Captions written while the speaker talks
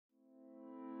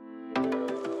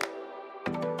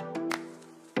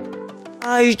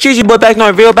Hi, Cheesy Boy back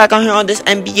on real back on here on this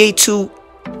NBA 2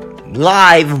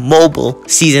 live mobile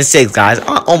season 6, guys.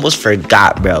 I almost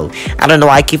forgot, bro. I don't know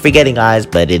why I keep forgetting, guys,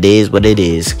 but it is what it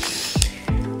is.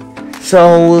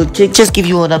 So just give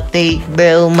you an update,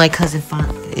 bro. My cousin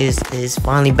is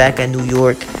finally back at New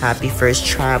York. Happy first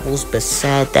travels, but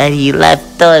sad that he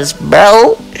left us,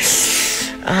 bro.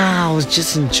 I was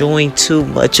just enjoying too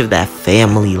much of that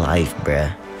family life,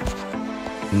 bruh.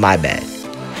 My bad.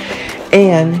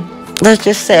 And let's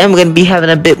just say I'm gonna be having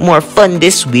a bit more fun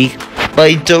this week.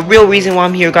 But the real reason why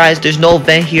I'm here, guys, there's no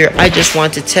event here. I just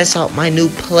want to test out my new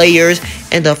players.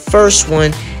 And the first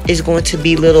one is going to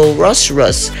be little Russell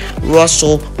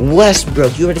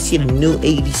Westbrook. You already see the new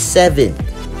 87.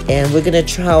 And we're gonna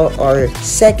try out our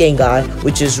second guy,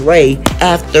 which is Ray,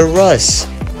 after Russ,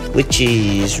 which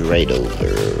is right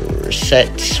over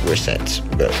sets. We're sets,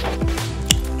 bro.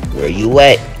 Where you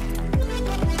at?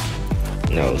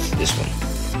 No, it's this one.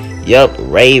 Yup,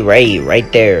 Ray,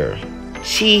 right there.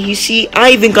 See, you see,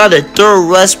 I even got a third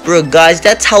Westbrook, guys.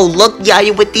 That's how lucky I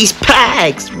am with these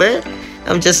packs, bruh.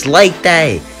 I'm just like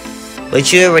that.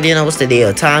 But you already know what's the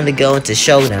deal. Time to go into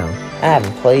Showdown. I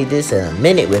haven't played this in a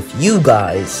minute with you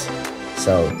guys.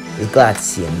 So, we're glad to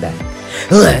see him back.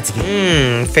 Let's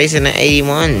get facing the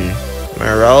 81.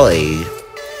 Maroli.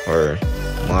 Or,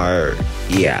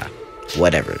 yeah,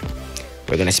 whatever.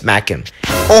 We're gonna smack him.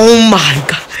 Oh my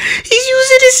god. He's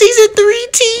using his season 3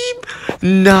 team.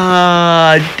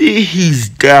 Nah, he's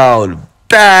down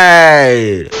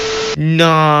bad.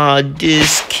 Nah,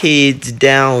 this kid's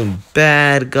down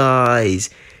bad, guys.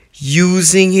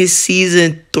 Using his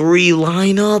season 3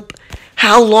 lineup?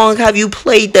 How long have you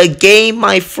played the game,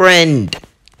 my friend?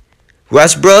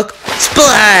 Westbrook?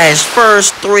 Splash!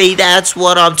 First 3, that's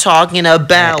what I'm talking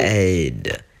about.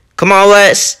 Come on,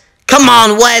 Wes. Come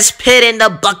on, Wes, pit in the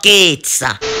buckets.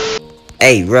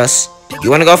 Hey, Russ,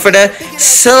 you wanna go for the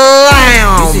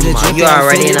slam? You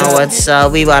already know what's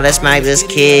up. We about to smack this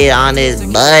kid on his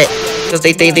butt because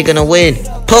they think they're gonna win.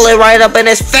 Pull it right up in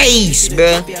his face,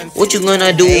 bruh. What you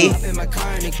gonna do?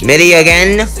 Midi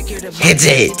again? Hits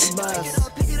it.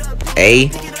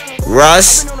 Hey,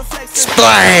 Russ,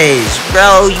 splash,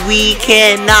 bro. We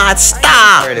cannot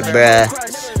stop, bruh.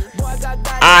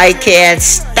 I can't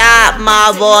stop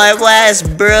my boy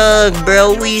Westbrook,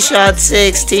 bro. We shot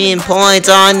 16 points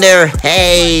on their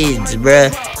heads,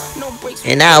 bro.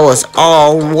 And that was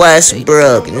all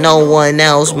Westbrook. No one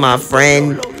else, my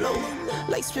friend.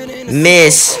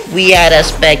 Miss, we had a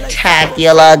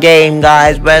spectacular game,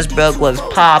 guys. Westbrook was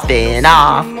popping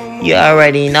off. You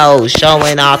already know,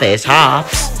 showing off his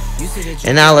hops.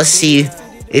 And now let's see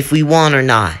if we won or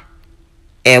not.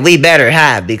 And we better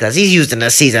have, because he's using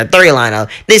the season 3 lineup.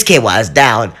 This kid was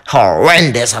down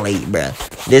horrendously,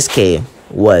 bruh. This kid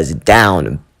was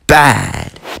down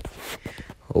bad.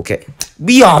 Okay.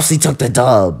 We obviously took the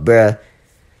dub, bruh.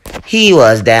 He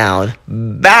was down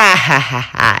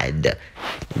bad.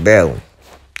 Bro.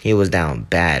 He was down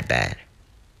bad.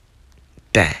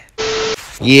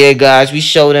 Yeah, guys, we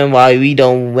showed them why we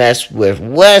don't mess with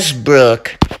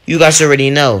Westbrook. You guys already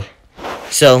know.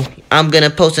 So, I'm going to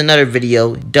post another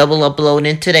video, double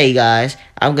uploading today, guys.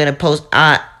 I'm going to post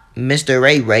Mr.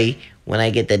 Ray when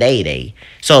I get the day.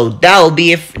 So, that will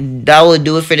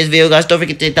do it for this video, guys. Don't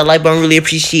forget to hit that like button, really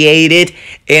appreciate it.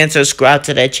 And subscribe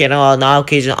to that channel on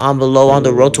notifications on below on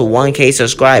the road to 1K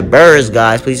subscribers,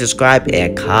 guys. Please subscribe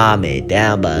and comment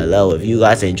down below if you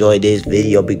guys enjoyed this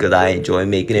video, because I enjoy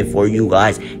making it for you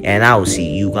guys. And I will see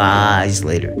you guys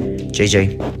later.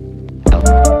 JJ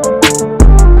out.